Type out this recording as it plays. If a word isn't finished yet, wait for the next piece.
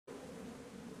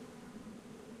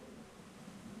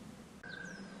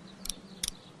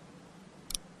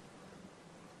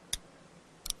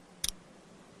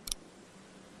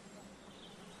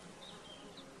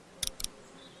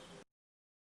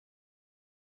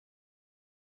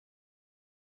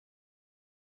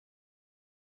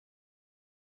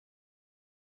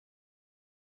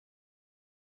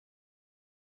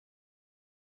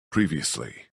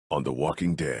Previously on The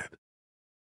Walking Dead.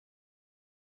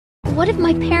 What if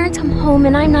my parents come home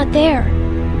and I'm not there?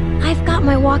 I've got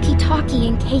my walkie-talkie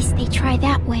in case they try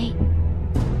that way.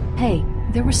 Hey,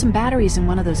 there were some batteries in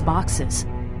one of those boxes.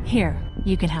 Here,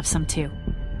 you can have some too.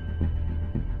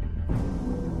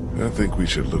 I think we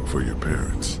should look for your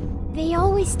parents. They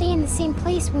always stay in the same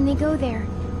place when they go there.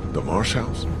 The Marsh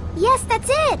House? Yes, that's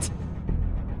it!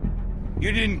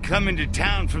 You didn't come into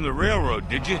town from the railroad,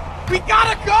 did you? We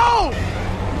gotta go!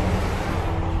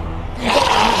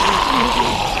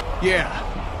 Yeah,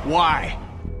 why?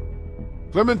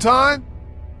 Clementine?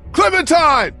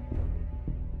 Clementine!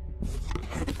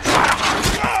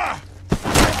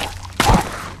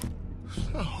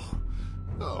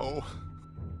 No.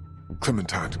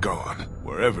 Clementine's gone.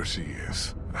 Wherever she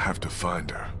is, I have to find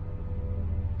her.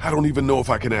 I don't even know if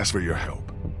I can ask for your help.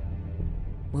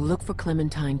 We'll look for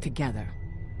Clementine together.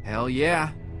 Hell yeah.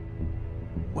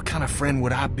 What kind of friend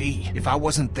would I be if I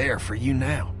wasn't there for you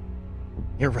now?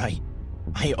 You're right.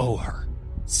 I owe her.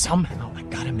 Somehow I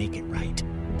gotta make it right.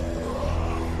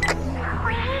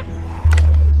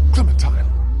 Clementine!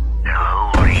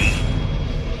 No, Lee.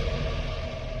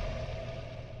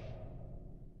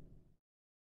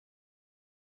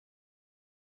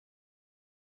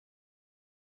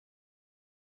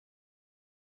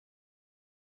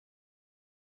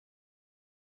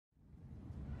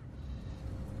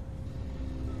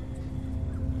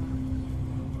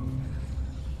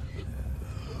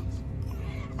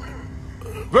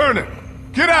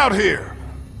 Vernon, get out here!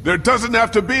 There doesn't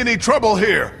have to be any trouble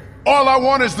here. All I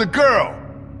want is the girl.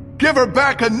 Give her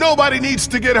back and nobody needs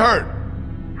to get hurt.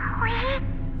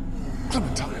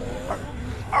 Clementine,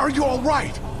 are you all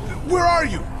right? Where are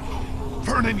you?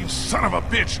 Vernon, you son of a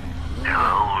bitch!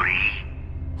 No, Lee.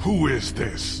 Who is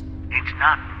this? It's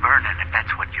not Vernon, if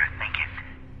that's what you're thinking.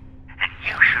 And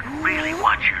you should really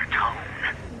watch your tone.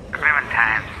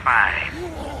 Clementine's fine.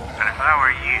 But if I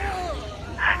were you,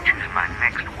 I'd choose my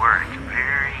next words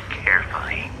very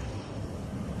carefully.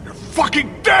 You're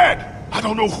fucking dead! I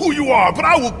don't know who you are, but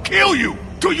I will kill you!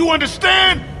 Do you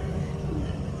understand?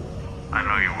 I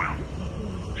know you will.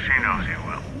 She knows you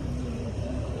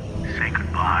will. Say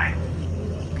goodbye.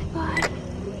 Goodbye.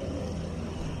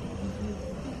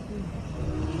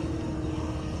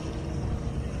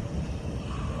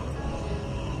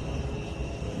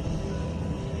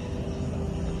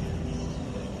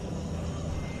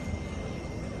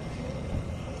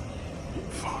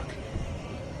 Fuck.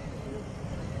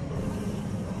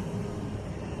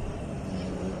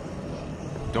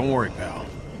 Don't worry, pal.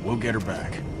 We'll get her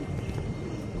back.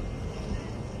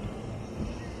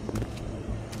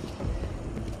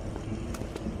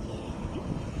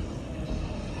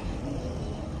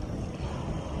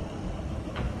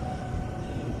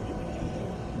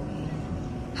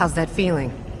 How's that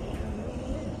feeling?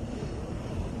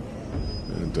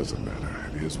 It doesn't matter.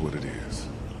 It is what it is.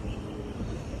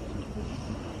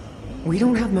 We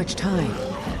don't have much time.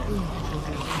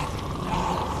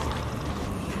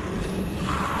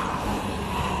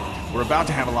 We're about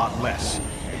to have a lot less.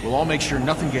 We'll all make sure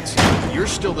nothing gets in. You're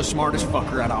still the smartest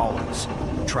fucker out of all of us.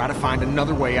 Try to find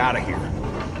another way out of here.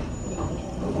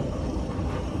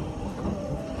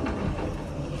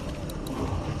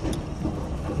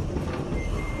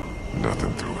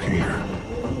 Nothing through here.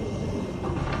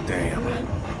 Damn.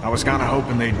 I was kinda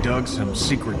hoping they dug some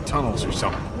secret tunnels or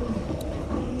something.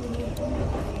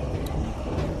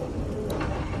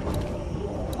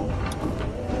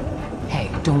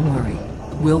 Hey, don't worry.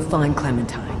 We'll find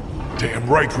Clementine. Damn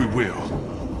right we will.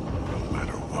 No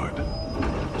matter what.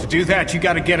 To do that, you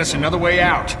gotta get us another way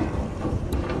out.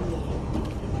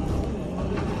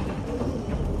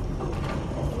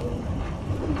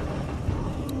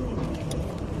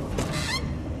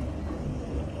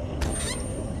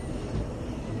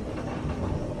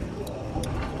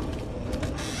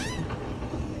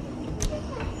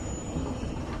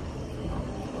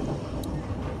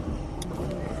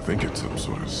 I think it's some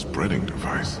sort of spreading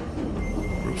device.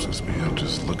 Grosses me out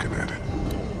just looking at it.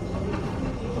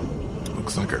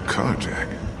 Looks like a car jack.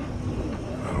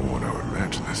 I don't want to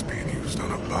imagine this being used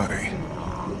on a body.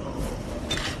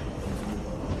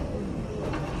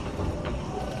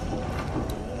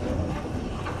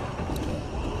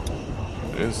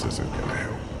 This isn't gonna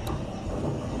help.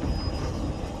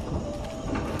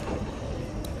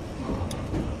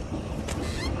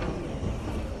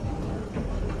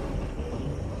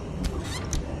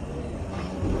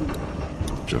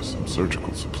 Just some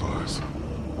surgical supplies.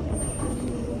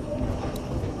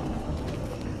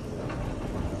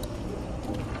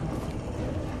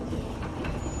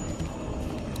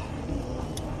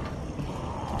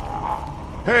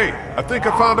 Hey, I think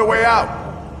I found a way out.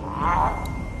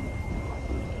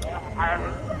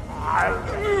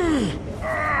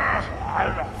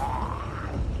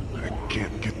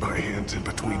 hands in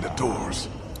between the doors.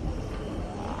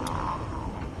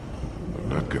 I'm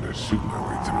not gonna shoot my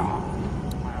way through.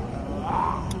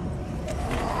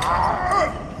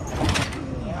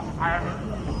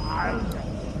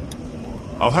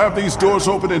 I'll have these doors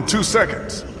open in 2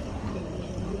 seconds.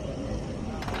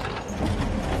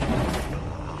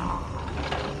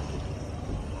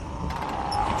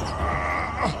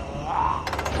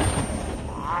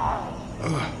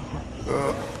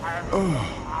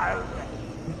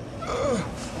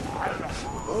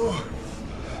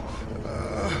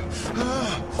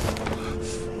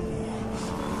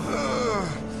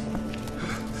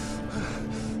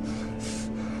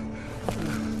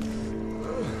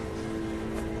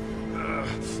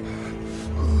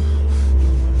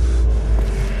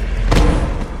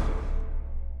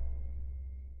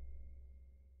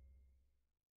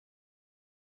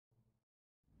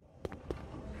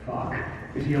 Fuck.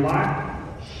 Is he alive?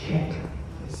 Shit.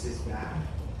 This is bad.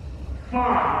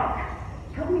 Fuck!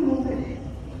 Help me open it.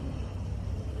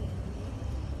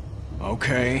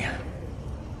 Okay.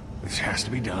 This has to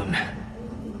be done.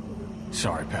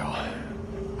 Sorry, pal.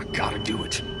 I gotta do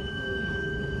it.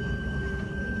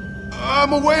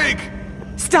 I'm awake!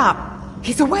 Stop!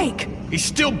 He's awake! He's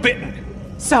still bitten!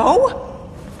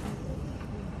 So?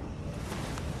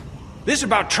 This is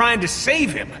about trying to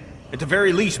save him. At the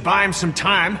very least, buy him some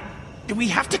time. Do we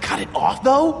have to cut it off,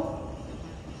 though?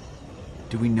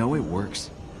 Do we know it works?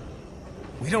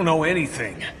 We don't know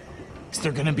anything. Is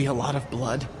there gonna be a lot of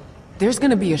blood? There's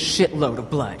gonna be a shitload of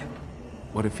blood.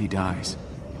 What if he dies?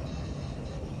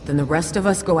 Then the rest of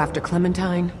us go after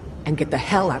Clementine and get the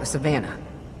hell out of Savannah.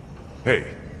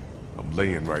 Hey, I'm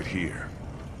laying right here.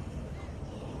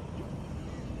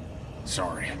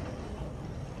 Sorry.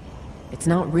 It's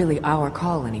not really our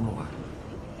call anymore.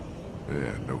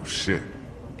 Yeah, no shit.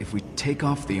 If we take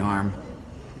off the arm,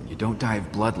 and you don't die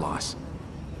of blood loss,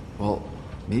 well,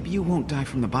 maybe you won't die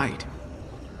from the bite.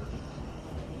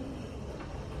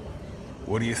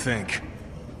 What do you think?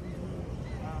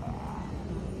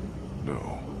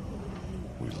 No.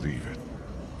 We leave it.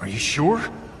 Are you sure?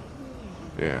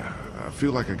 Yeah, I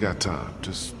feel like I got time.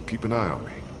 Just keep an eye on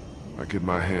me. I get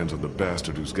my hands on the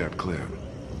bastard who's got Clem.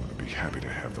 I'd be happy to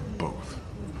have them both.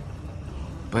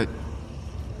 But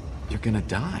you're gonna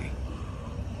die.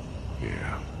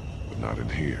 Yeah, but not in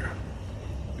here.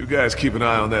 You guys keep an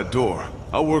eye on that door.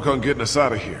 I'll work on getting us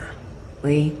out of here.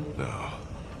 Lee? No.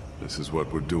 This is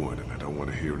what we're doing, and I don't want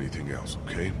to hear anything else,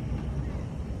 okay?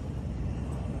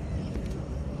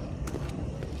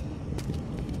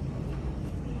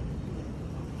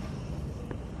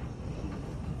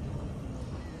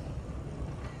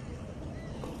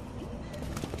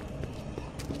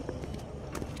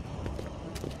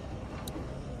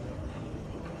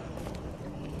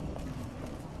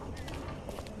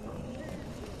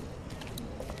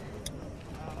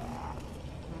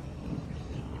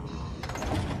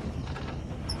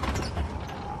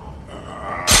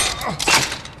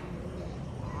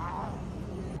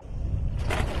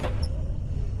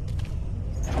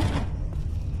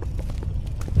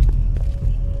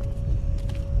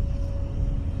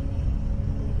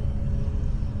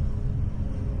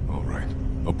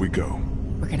 Up we go.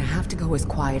 We're gonna have to go as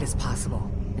quiet as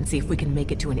possible and see if we can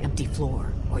make it to an empty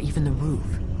floor or even the roof.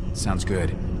 Sounds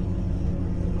good.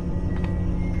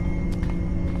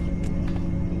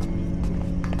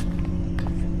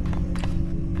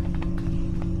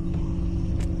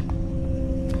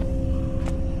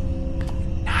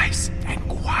 Nice and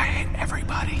quiet,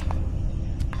 everybody.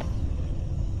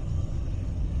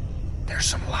 There's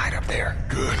some light up there.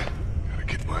 Good. Gotta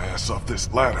get my ass off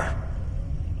this ladder.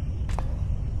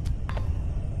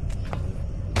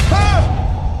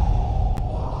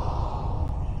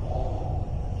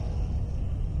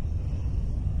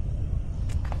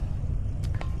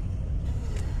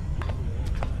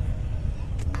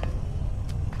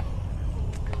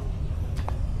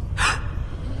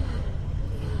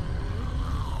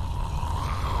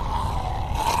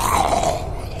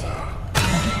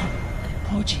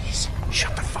 Oh, jeez.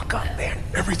 Shut the fuck up, man.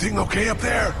 Everything okay up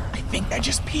there? I think I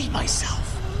just peed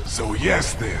myself. So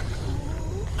yes, then.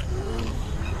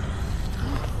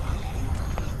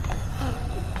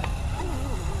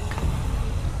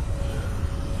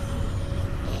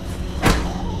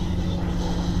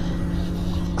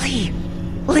 Lee!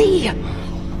 Lee!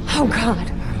 Oh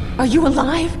God! Are you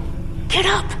alive? Get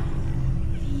up!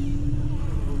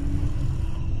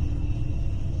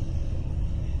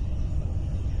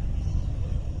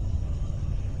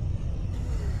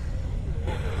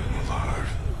 Alive.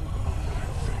 I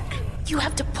think. You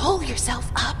have to pull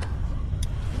yourself up.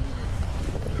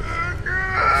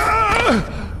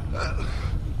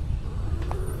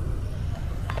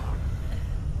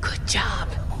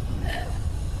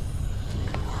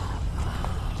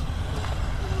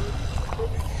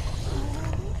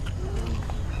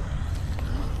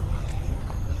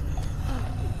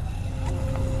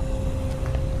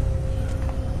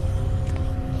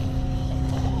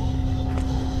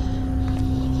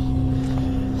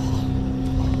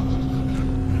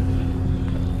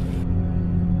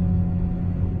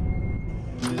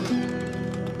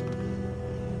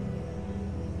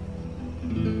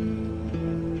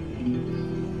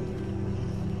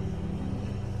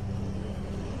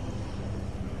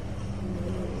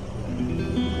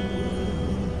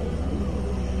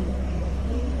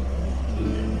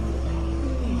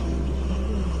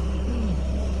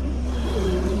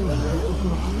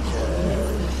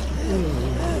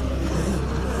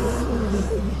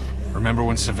 Remember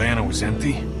when Savannah was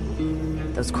empty?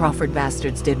 Those Crawford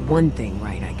bastards did one thing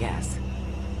right, I guess.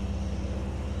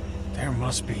 There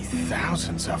must be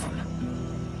thousands of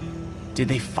them. Did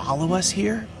they follow us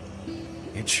here?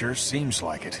 It sure seems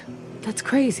like it. That's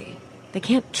crazy. They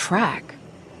can't track.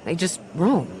 They just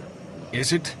roam.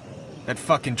 Is it? That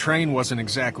fucking train wasn't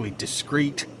exactly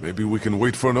discreet. Maybe we can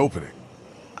wait for an opening.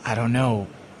 I don't know.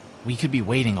 We could be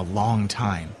waiting a long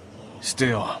time.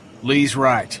 Still, Lee's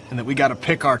right, in that we gotta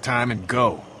pick our time and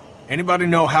go. Anybody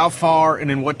know how far and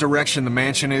in what direction the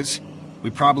mansion is? We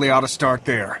probably ought to start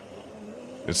there.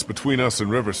 It's between us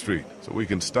and River Street, so we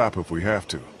can stop if we have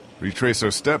to. Retrace our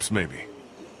steps, maybe.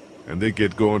 And they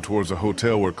get going towards the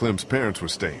hotel where Clem's parents were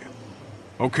staying.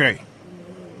 Okay.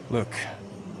 Look,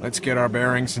 let's get our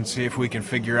bearings and see if we can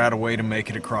figure out a way to make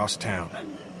it across town.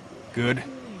 Good?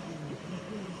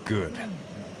 Good.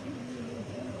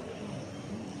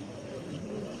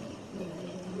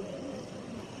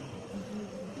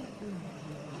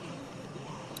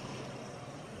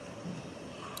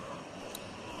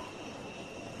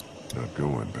 Not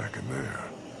going back in there.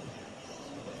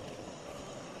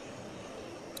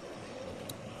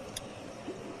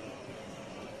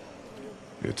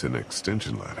 It's an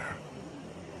extension ladder.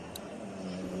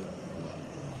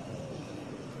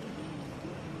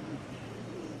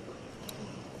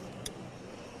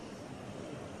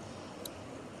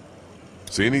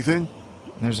 See anything?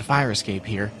 There's a fire escape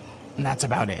here, and that's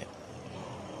about it.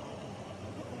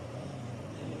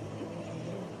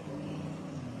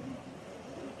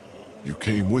 You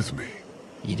came with me.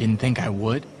 You didn't think I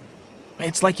would?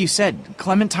 It's like you said,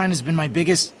 Clementine has been my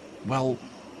biggest, well,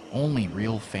 only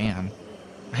real fan.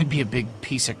 I'd be a big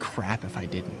piece of crap if I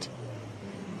didn't.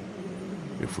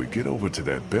 If we get over to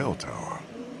that bell tower,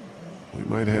 we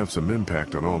might have some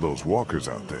impact on all those walkers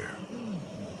out there.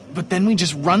 But then we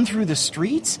just run through the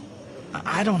streets?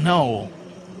 I don't know.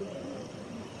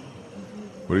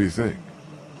 What do you think?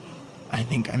 I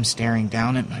think I'm staring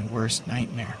down at my worst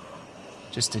nightmare.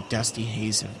 Just a dusty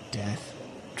haze of death.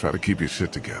 Try to keep your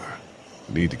shit together.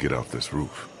 Need to get off this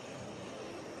roof.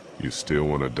 You still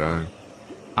want to die?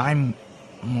 I'm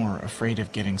more afraid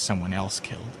of getting someone else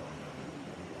killed.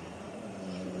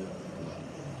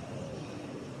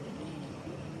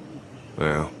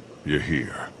 Well, you're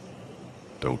here.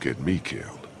 Don't get me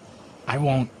killed. I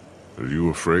won't. Are you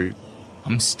afraid?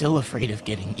 I'm still afraid of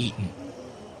getting eaten.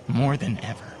 More than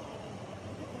ever.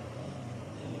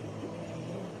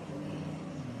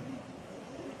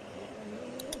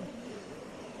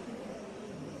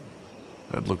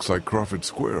 That looks like Crawford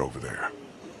Square over there.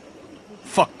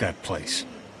 Fuck that place.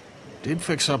 Did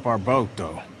fix up our boat,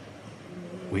 though.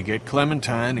 We get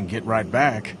Clementine and get right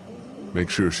back. Make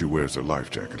sure she wears her life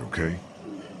jacket, okay?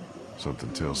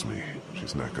 Something tells me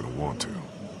she's not gonna want to.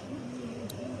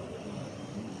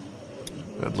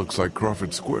 That looks like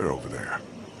Crawford Square over there.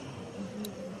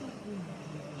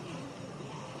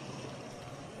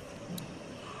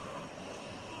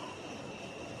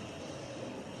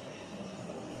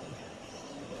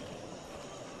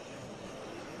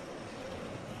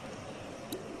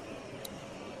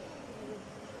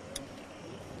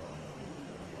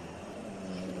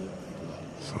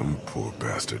 Some poor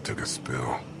bastard took a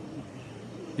spill.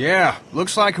 Yeah,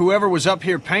 looks like whoever was up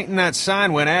here painting that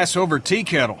sign went ass over tea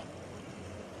kettle.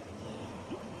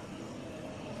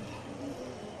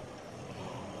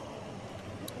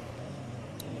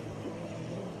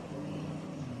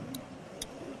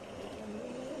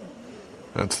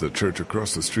 That's the church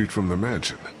across the street from the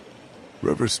mansion.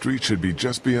 River Street should be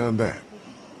just beyond that.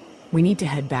 We need to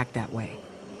head back that way.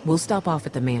 We'll stop off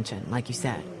at the mansion, like you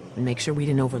said, and make sure we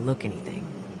didn't overlook anything.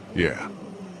 Yeah.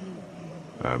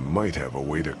 I might have a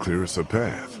way to clear us a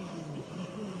path.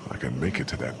 I can make it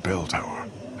to that bell tower.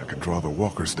 I can draw the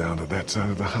walkers down to that side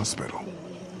of the hospital.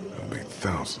 There'll be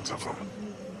thousands of them.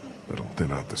 It'll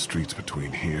thin out the streets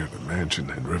between here, the mansion,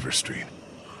 and River Street.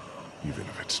 Even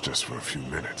if it's just for a few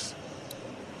minutes.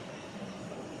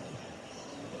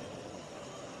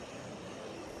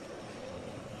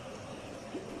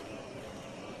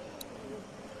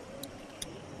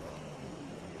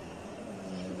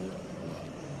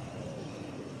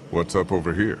 What's up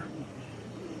over here?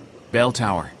 Bell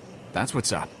tower. That's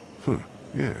what's up. Huh,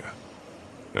 yeah.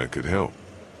 That could help.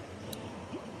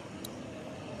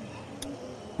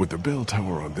 With the bell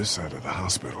tower on this side of the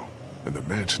hospital, and the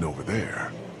mansion over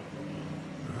there,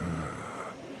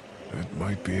 that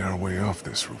might be our way off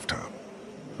this rooftop.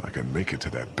 If I can make it to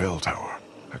that bell tower,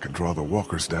 I can draw the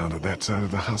walkers down to that side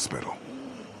of the hospital.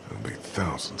 There'll be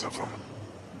thousands of them.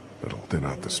 It'll thin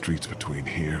out the streets between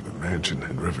here, the mansion,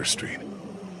 and River Street.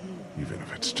 Even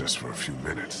if it's just for a few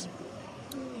minutes.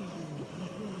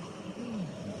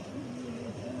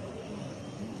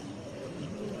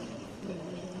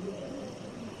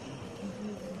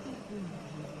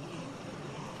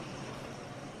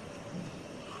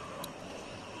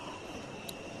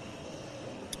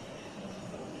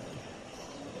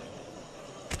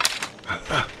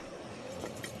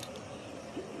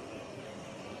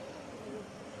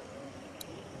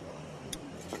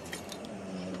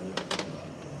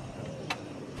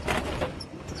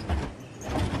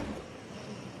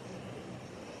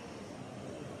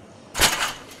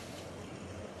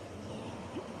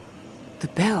 The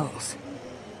bells.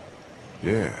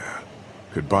 Yeah.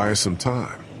 Could buy us some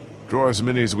time. Draw as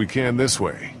many as we can this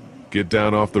way. Get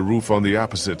down off the roof on the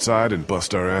opposite side and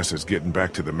bust our asses getting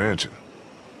back to the mansion.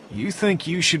 You think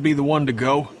you should be the one to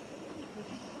go?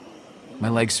 My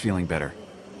leg's feeling better.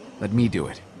 Let me do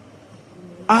it.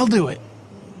 I'll do it.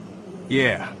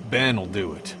 Yeah, Ben'll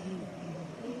do it.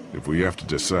 If we have to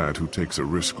decide who takes a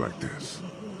risk like this,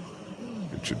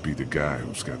 it should be the guy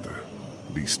who's got the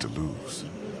least to lose.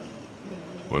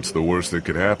 What's the worst that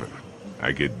could happen?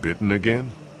 I get bitten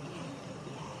again?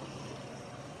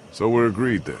 So we're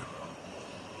agreed then.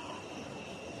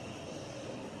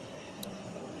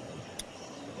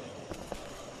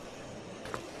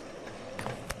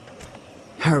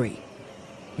 Hurry.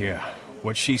 Yeah,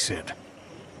 what she said.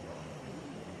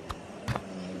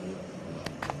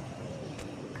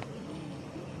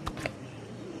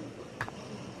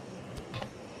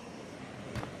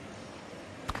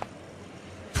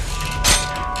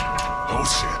 Oh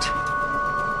shit.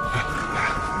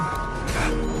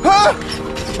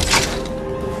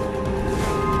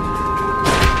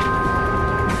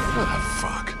 Ah,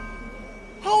 fuck.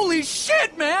 Holy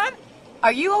shit, man!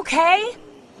 Are you okay?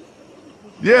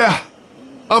 Yeah,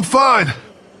 I'm fine.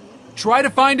 Try to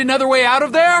find another way out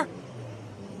of there?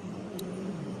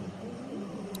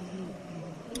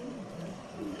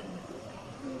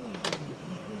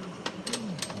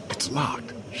 It's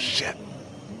locked. Shit.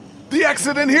 The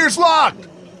exit in here's locked!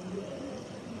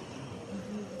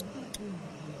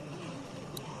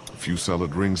 A few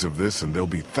solid rings of this and there'll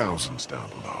be thousands down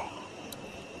below.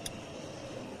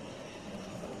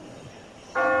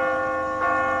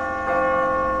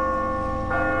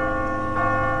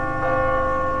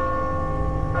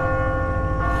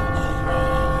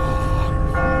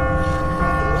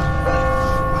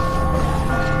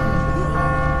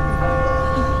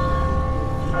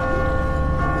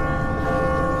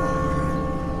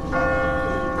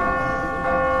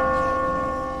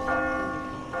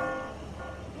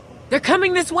 They're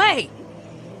coming this way!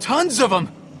 Tons of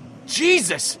them!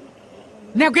 Jesus!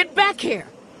 Now get back here!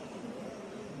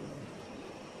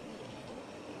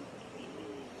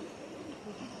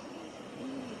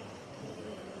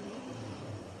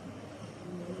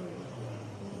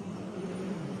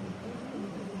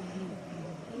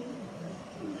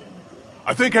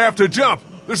 I think I have to jump.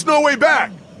 There's no way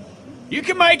back. You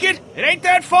can make it! It ain't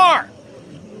that far!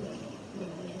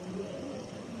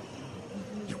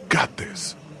 You got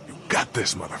this. You got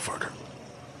this, motherfucker.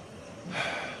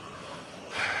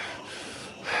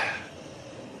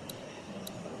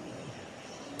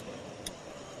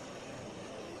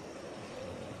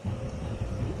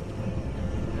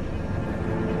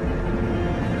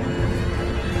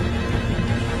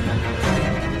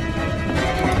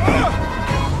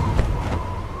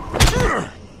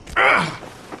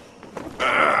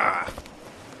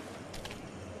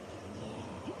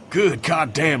 Good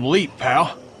goddamn leap,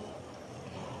 pal.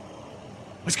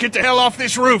 Let's get the hell off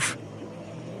this roof.